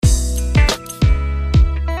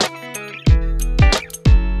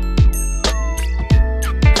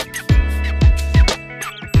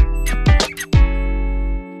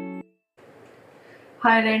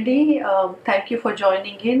Hi Randy, thank you for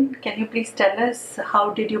joining in. Can you please tell us how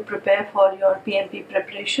did you prepare for your PMP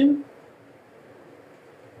preparation?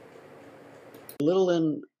 A little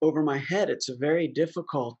in over my head. It's a very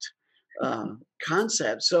difficult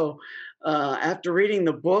concept. So after reading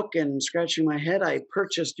the book and scratching my head, I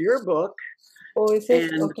purchased your book, Oh, is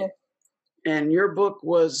it? and Okay. your book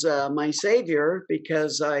was my savior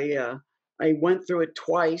because I went through it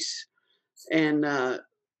twice and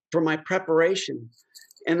for my preparation.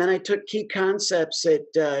 And then I took key concepts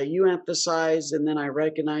that you emphasized, and then I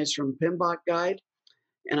recognized from PMBOK Guide,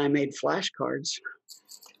 and I made flashcards.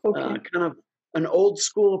 Okay. Kind of an old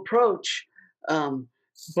school approach. Um,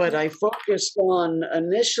 but I focused on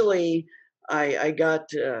initially, I got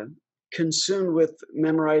consumed with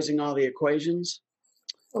memorizing all the equations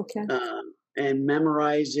Okay. and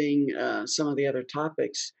memorizing some of the other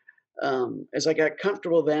topics. As I got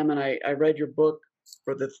comfortable with them and I read your book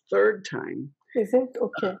for the third time, Is it?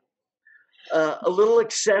 Okay. a little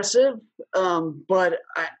excessive, but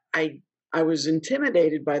I was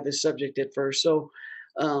intimidated by the subject at first. So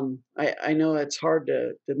I know it's hard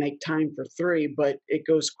to make time for three, but it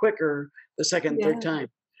goes quicker the second and third Yeah. time.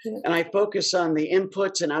 Yeah. And I focus on the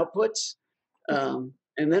inputs and outputs. Okay.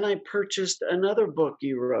 And then I purchased another book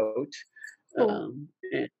you wrote, Oh, um,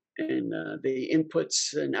 and, and the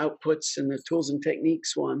inputs and outputs and the tools and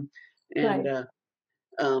techniques one. And right.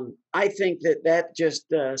 I think that just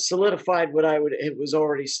solidified what I would it was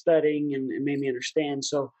already studying and made me understand.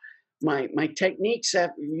 So my techniques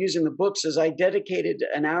after using the books is I dedicated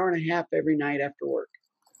an hour and a half every night after work,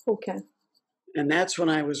 Okay. and that's when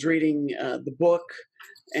I was reading the book,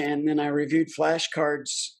 and then I reviewed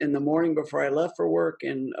flashcards in the morning before I left for work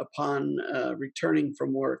and upon returning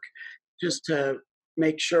from work, just to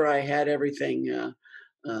make sure I had everything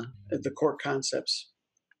uh, the core concepts.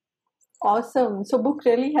 Awesome. So book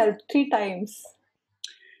really helped three times.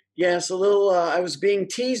 Yes, a little. I was being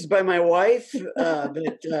teased by my wife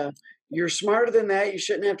that you're smarter than that. You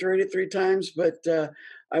shouldn't have to read it three times. But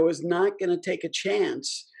I was not going to take a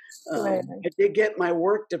chance. Right. I did get my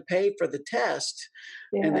work to pay for the test,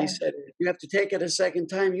 and they Yeah. said if you have to take it a second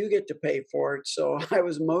time, you get to pay for it. So I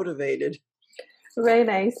was motivated. Very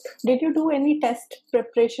nice. Did you do any test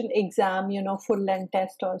preparation exam, full length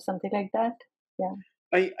test or something like that? Yeah.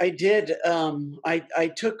 I did. I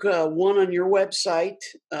took one on your website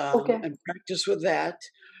Okay. and practiced with that.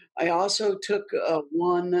 I also took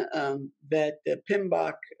one that the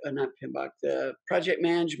PMBOK, not PMBOK, the Project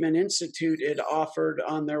Management Institute had offered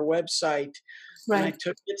on their website, and I Right.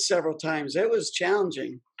 took it several times. It was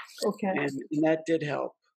challenging, Okay. and that did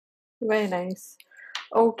help. Very nice.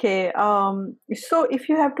 Okay. So if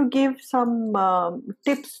you have to give some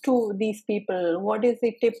tips to these people, what is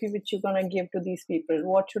the tip which you're gonna give to these people?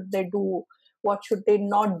 What should they do? What should they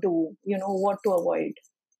not do? What to avoid?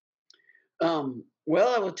 Well,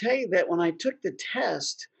 I will tell you that when I took the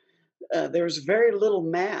test, there was very little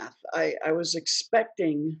math. I was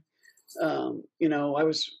expecting I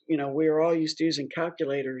was, we were all used to using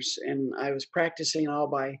calculators, and I was practicing all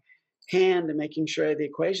by hand and making sure I had the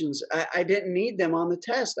equations. I didn't need them on the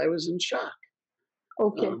test. I was in shock.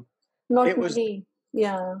 Okay. Um, Not it was many.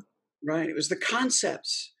 Yeah. right. It was the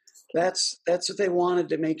concepts. That's what they wanted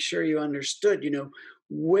to make sure you understood.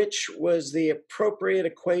 Which was the appropriate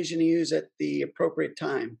equation to use at the appropriate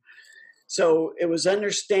time. So it was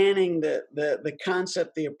understanding the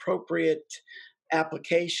concept, the appropriate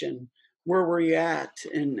application. Where were you at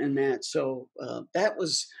in that? So that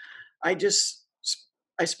was, I just,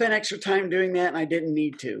 I spent extra time doing that, and I didn't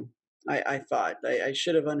need to. I thought I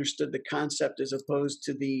should have understood the concept as opposed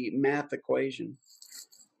to the math equation.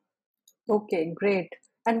 Okay, great.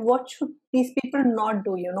 And what should these people not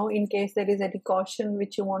do, in case there is any caution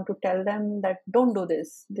which you want to tell them that don't do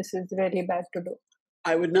this. This is really bad to do.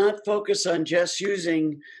 I would not focus on just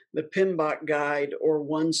using the PMBOK guide or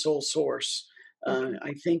one sole source. Okay.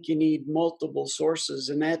 I think you need multiple sources,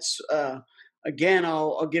 and that's again,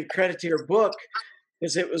 I'll give credit to your book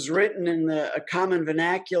because it was written in a common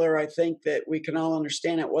vernacular. I think that we can all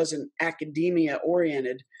understand. It wasn't academia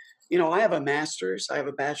oriented. I have a master's, I have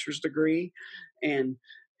a bachelor's degree, and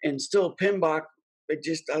still PMBOK.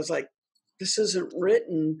 I was like, this isn't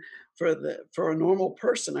written for a normal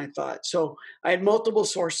person. I thought so. I had multiple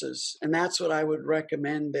sources, and that's what I would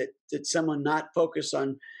recommend that someone not focus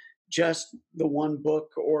on just the one book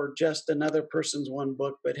or just another person's one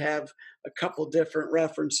book, but have a couple different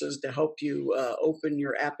references to help you open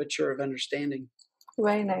your aperture of understanding.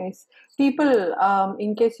 Very nice. People,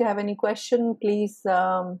 in case you have any question, please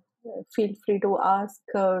feel free to ask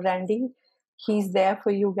Randy. He's there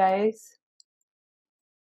for you guys.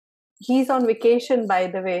 He's on vacation, by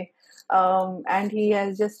the way. and he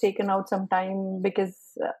has just taken out some time because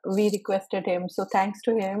we requested him. So thanks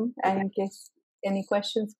to him. And in case any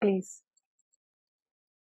questions, please.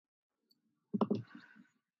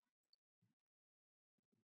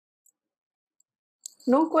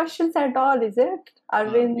 No questions at all, is it?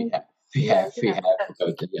 Arvind? We have.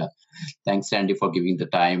 Kavita, yeah. Thanks, Randy, for giving the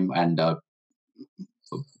time and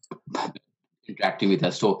interacting with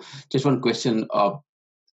us. So, just one question.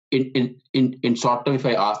 In short term, if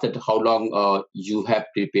I ask that, how long you have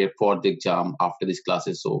prepared for the exam after these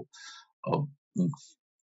classes? So,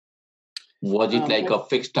 was it like a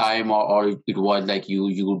fixed time, or it was like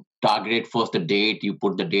you target first the date, you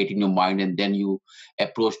put the date in your mind, and then you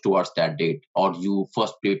approach towards that date, or you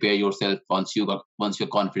first prepare yourself once you're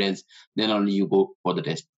confident, then only you go for the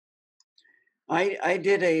test? I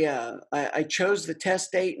chose the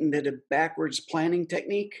test date and did a backwards planning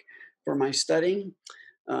technique for my studying.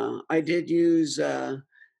 I did use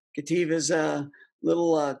Kativa's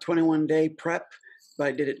little 21-day prep, but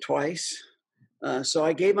I did it twice. So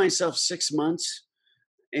I gave myself 6 months,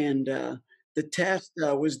 and the test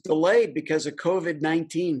was delayed because of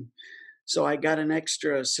COVID-19. So I got an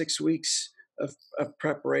extra 6 weeks of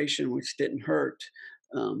preparation, which didn't hurt.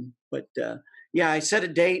 But yeah, I set a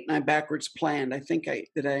date and I backwards planned.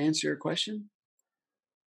 Did I answer your question?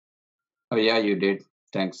 Oh yeah, you did.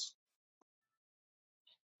 Thanks.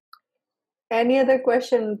 Any other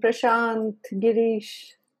question? Prashant,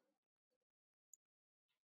 Girish?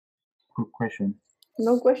 Quick question.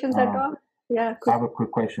 No questions at all? Yeah. I have a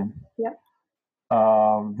quick question. Yeah.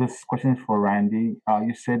 This question is for Randy.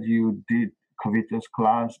 You said you did Kavita's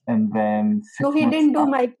class and then 6 No, he months didn't do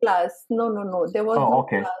after. my class. No. There was no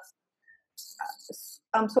okay. class.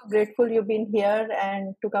 I'm so grateful you've been here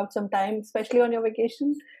and took out some time, especially on your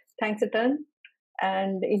vacation. Thanks a ton.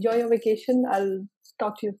 And enjoy your vacation. I'll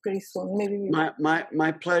talk to you pretty soon. Maybe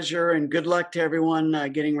my pleasure, and good luck to everyone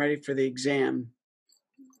getting ready for the exam.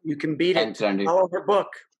 You can beat Thanks, it. Randy. Follow her book.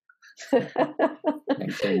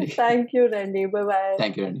 Thanks, Randy. Thank you, Randy. Bye-bye.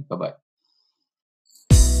 Thank you, Randy. Bye-bye.